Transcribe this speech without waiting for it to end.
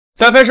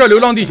在拍摄《流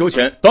浪地球》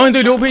前，导演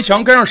对刘培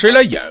强该让谁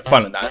来演犯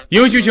了难，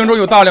因为剧情中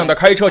有大量的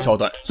开车桥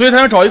段，所以他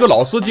想找一个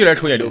老司机来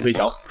出演刘培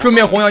强，顺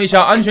便弘扬一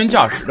下安全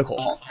驾驶的口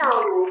号。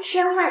道路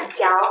千万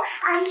条，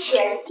安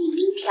全第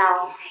一条，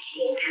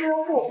行车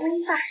不规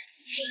范，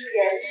行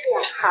人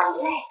两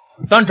行泪。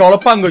但找了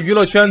半个娱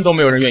乐圈都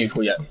没有人愿意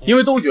出演，因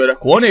为都觉得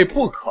国内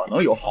不可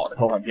能有好的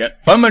科幻片。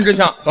烦闷之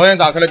下，导演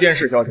打开了电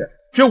视消息，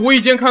却无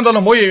意间看到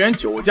了某演员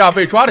酒驾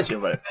被抓的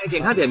新闻。在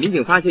检查点，民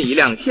警发现一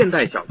辆现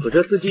代小客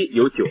车司机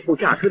有酒后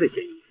驾车的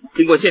嫌疑。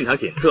经过现场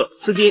检测，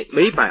司机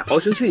每100毫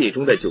升血液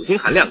中的酒精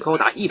含量高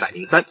达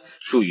103，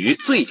属于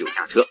醉酒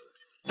驾车。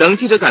等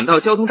记者赶到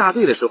交通大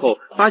队的时候，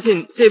发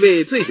现这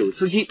位醉酒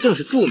司机正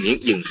是著名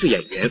影视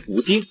演员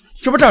吴京。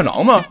这不战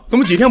狼吗？怎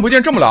么几天不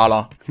见这么拉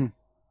了？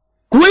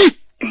滚！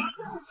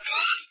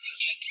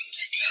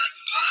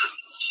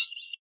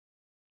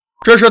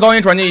这时导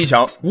演转念一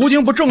想，吴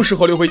京不正适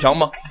合刘培强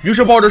吗？于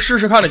是抱着试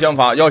试看的想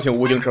法邀请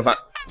吴京吃饭。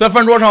在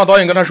饭桌上，导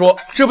演跟他说，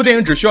这部电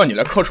影只需要你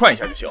来客串一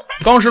下就行。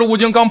当时的吴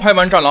京刚拍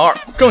完《战狼2》，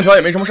正巧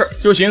也没什么事，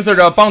就寻思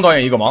着帮导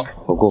演一个忙。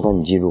我郭帆，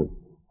你记住，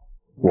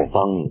我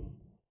帮你，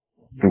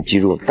你记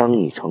住，当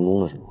你成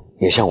功的时候，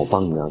也像我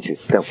帮你那样去，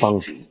再帮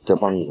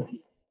一个，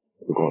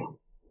就够了。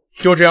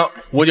就这样，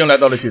吴京来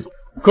到了剧组。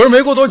可是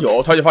没过多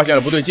久，他就发现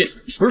了不对劲，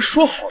不是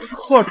说好的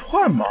客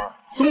串吗？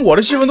怎么我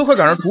的戏份都快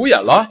赶上主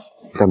演了？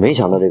但没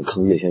想到这个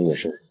坑越陷越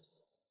深，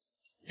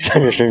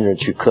甚至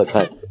去客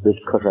串31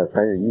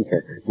天，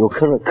有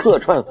客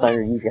串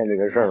31天这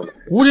个事儿吗？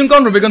吴京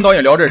刚准备跟导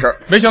演聊这事儿，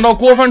没想到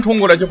郭帆冲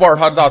过来就抱着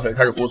他的大腿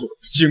开始哭诉：“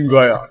京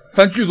哥呀，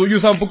咱剧组预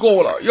算不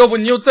够了，要不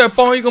你就再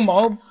帮一个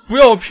忙，不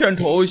要片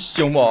酬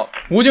行吗？”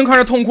吴京看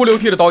着痛哭流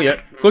涕的导演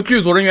和剧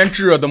组人员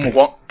炙热的目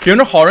光，秉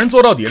着好人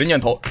做到底的念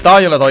头，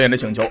答应了导演的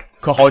请求。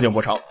可好景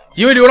不长，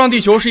因为《流浪地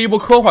球》是一部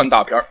科幻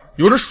大片，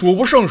有着数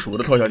不胜数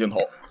的特效镜头，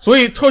所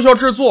以特效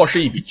制作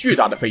是一笔巨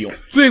大的费用，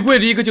最贵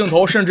的一个镜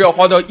头甚至要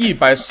花掉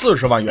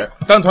140万元。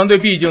但团队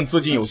毕竟资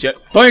金有限，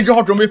导演只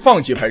好准备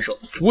放弃拍摄。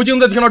吴京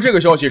在听到这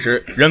个消息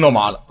时，人都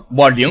麻了。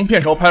我零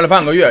片酬拍了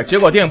半个月，结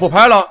果电影不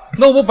拍了，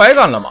那我不白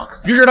干了吗？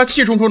于是他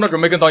气冲冲的准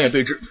备跟导演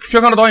对峙，却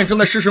看到导演正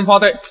在失神发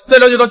呆。在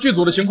了解到剧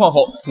组的情况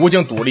后，吴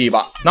京赌了一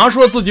把，拿出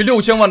了自己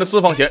6000万的私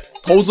房钱，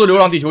投资《流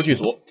浪地球》剧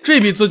组。这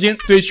笔资金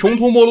对穷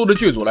途末路的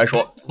剧组来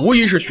说，无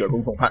疑是雪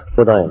中送炭。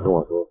郭导演跟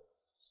我说，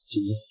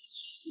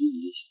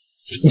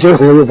你这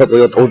回我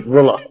又投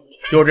资了。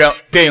就这样，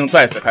电影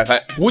再次开拍，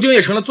吴京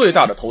也成了最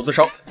大的投资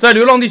商。在《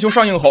流浪地球》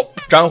上映后，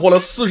斩获了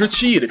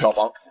47亿的票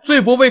房。最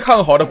不被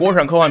看好的国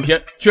产科幻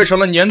片，却成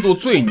了年度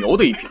最牛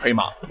的一匹黑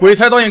马。鬼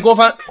才导演郭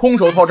帆空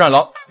手套战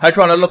狼，还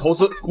赚来了投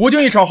资。吴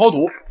京一场豪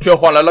赌，却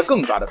换来了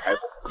更大的财富。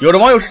有的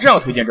网友是这样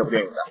推荐这部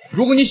电影的：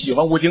如果你喜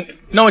欢吴京，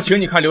那么请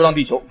你看《流浪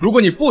地球》；如果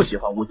你不喜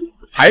欢吴京，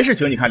还是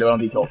请你看《流浪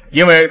地球》，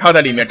因为他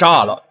在里面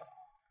炸了。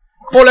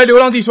后来《流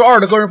浪地球2》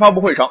的个人发布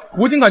会上，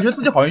吴京感觉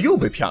自己好像又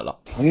被骗了。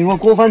我跟你说，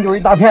郭帆就是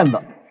一大骗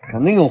子，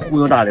肯定有忽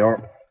悠大流。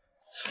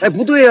哎，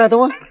不对啊，等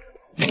会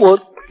我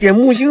点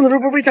木星的时候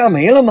不是被炸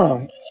没了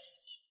吗？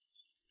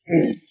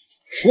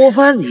郭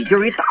帆你就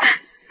是一大，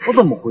我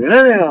怎么回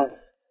来的呀？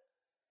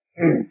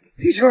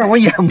地球2我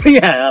演不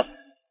演啊？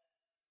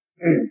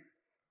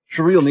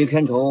是不是又没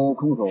片酬，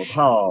空手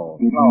套？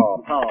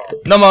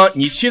那么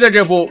你期待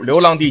这部《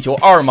流浪地球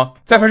2》吗？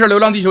在拍摄《流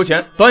浪地球》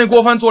前，导演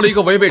郭帆做了一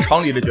个违背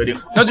常理的决定，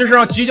那就是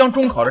让即将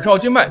中考的赵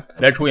今麦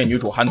来出演女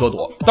主韩朵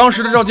朵。当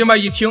时的赵今麦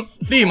一听，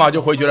立马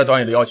就回绝了导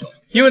演的邀请，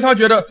因为他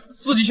觉得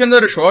自己现在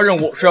的首要任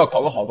务是要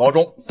考个好高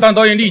中。但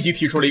导演立即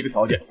提出了一个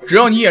条件，只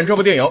要你演这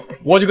部电影，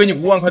我就给你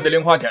5万块的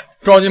零花钱。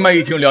赵今麦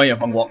一听，两眼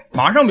放光，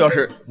马上表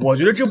示，我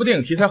觉得这部电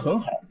影题材很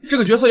好，这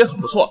个角色也很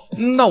不错，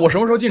那我什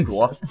么时候进组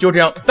啊？就这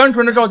样，单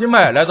纯的赵今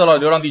麦来到了《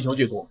流浪地球》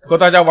剧组，和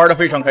大家玩得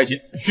非常开心，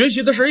学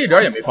习的事一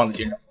点也没放在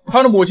心上。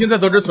他的母亲在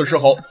得知此事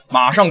后，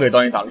马上给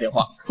导演打了电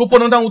话，说不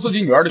能耽误自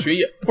己女儿的学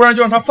业，不然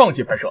就让他放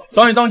弃拍摄。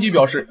导演当即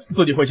表示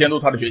自己会监督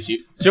他的学习。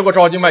结果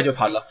赵今麦就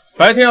惨了，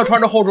白天要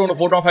穿着厚重的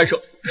服装拍摄，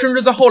甚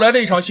至在后来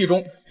的一场戏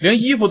中，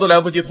连衣服都来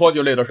不及脱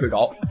就累到睡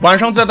着。晚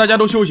上在大家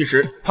都休息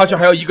时，他却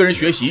还要一个人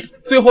学习。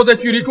最后在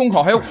距离中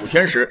考还有5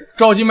天时，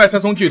赵今麦才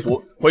从剧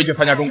组回去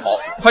参加中考。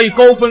他以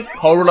高分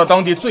考入了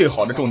当地最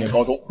好的重点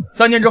高中。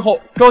3年之后，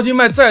赵今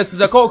麦再次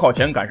在高考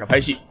前赶上拍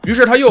戏，于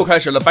是他又开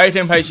始了白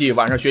天拍戏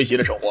晚上学习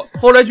的生活。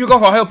后来距高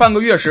考还有半个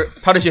月时，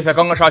他的戏才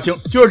刚刚杀青。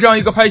就是这样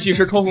一个拍戏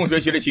时抽空学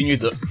习的奇女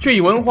子，却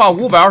以文化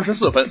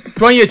524分，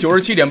专业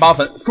97.8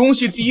分，中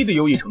戏第1的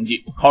优异成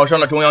绩，考上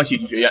了中央戏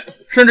剧学院。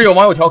甚至有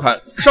网友调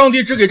侃，上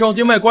帝只给赵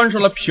今麦关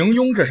上了平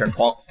庸这扇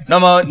窗。那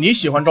么你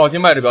喜欢赵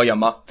今麦的表演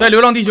吗？在《流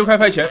浪地球》开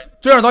拍前，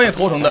最让导演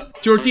头疼的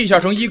就是地下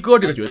城一哥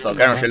这个角色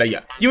该让谁来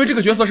演，因为这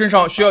个角色身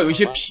上需要有一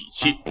些痞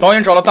气。导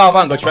演找了大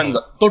半个圈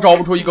子，都找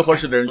不出一个合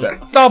适的人选。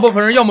大部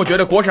分人要么觉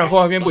得国产科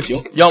幻片不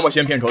行，要么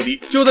嫌片酬低。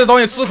就在导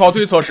演思考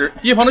对策时，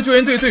一旁的救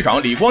援队队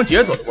长李光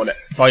洁走了过来，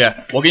导演，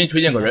我给你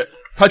推荐个人，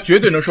他绝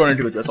对能胜任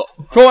这个角色。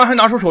说完还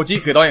拿出手机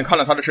给导演看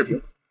了他的视频。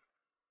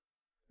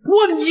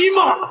我尼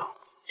玛！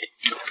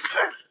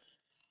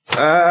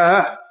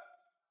哎，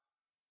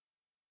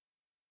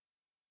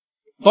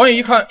导演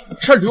一看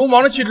这流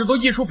氓的气质都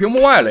溢出屏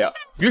幕外了呀，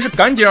于是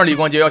赶紧让李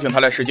光洁邀请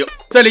他来试镜。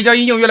在雷佳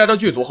音应约来到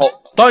剧组后，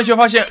导演却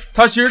发现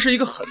他其实是一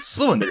个很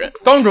斯文的人。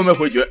刚准备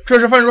回绝，这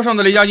时饭桌上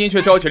的雷佳音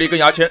却叼起了一根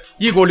牙签，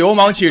一股流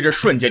氓气质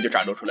瞬间就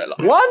展露出来了。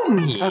我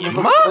你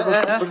妈！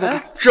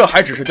这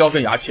还只是叼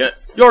根牙签，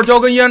要是叼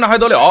根烟那还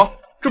得了？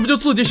这不就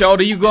自己想要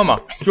的一哥吗？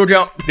就这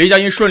样，雷佳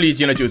音顺利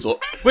进了剧组。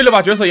为了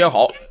把角色演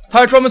好，他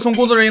还专门从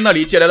工作人员那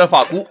里借来了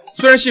发箍。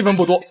虽然戏份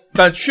不多，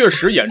但确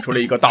实演出了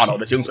一个大佬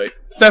的精髓。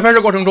在拍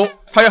摄过程中，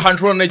他也喊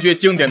出了那句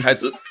经典台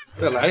词：“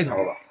再来一条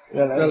吧，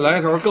再来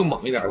一条更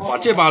猛一点，把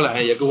这把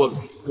脸也给我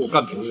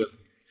干平去。”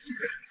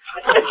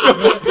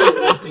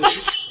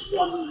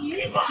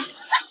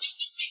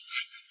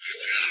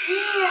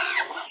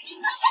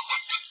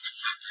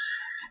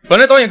本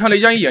来导演看雷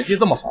佳音演技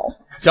这么好，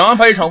想安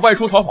排一场外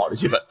出逃跑的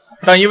戏份，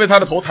但因为他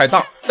的头太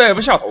大，戴不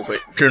下头盔，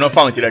只能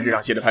放弃了这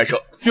场戏的拍摄。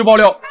据爆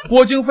料，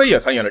郭京飞也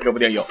参演了这部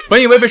电影。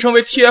本以为被称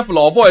为 TF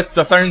老 boys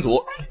的三人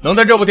组能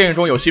在这部电影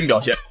中有新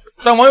表现，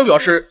但网友表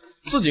示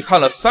自己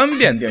看了3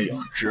遍电影，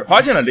只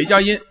发现了雷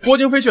佳音，郭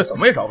京飞却怎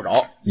么也找不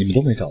着。你们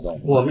都没找到？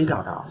我没找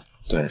到。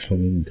对，说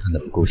明你看的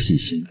不够细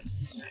心。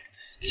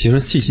其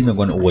实细心的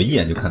观众，我一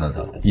眼就看到他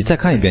了。你再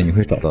看一遍，你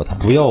会找到他。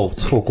不要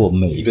错过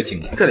每一个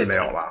镜头。这里没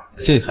有吧？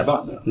这海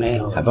报没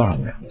有，海报上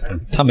没有，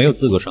他没有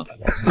资格上海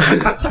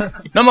报。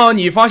那么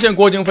你发现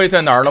郭京飞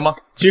在哪儿了吗？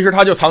其实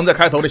他就藏在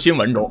开头的新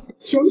闻中。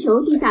全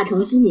球地下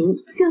城居民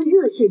正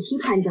热切期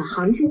盼着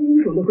航天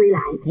英雄的归来。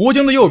吴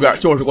京的右边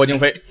就是郭京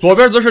飞，左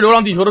边则是《流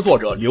浪地球》的作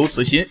者刘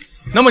慈欣。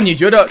那么你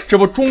觉得这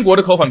部中国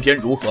的科幻片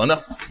如何呢？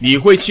你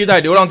会期待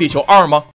《流浪地球2》吗？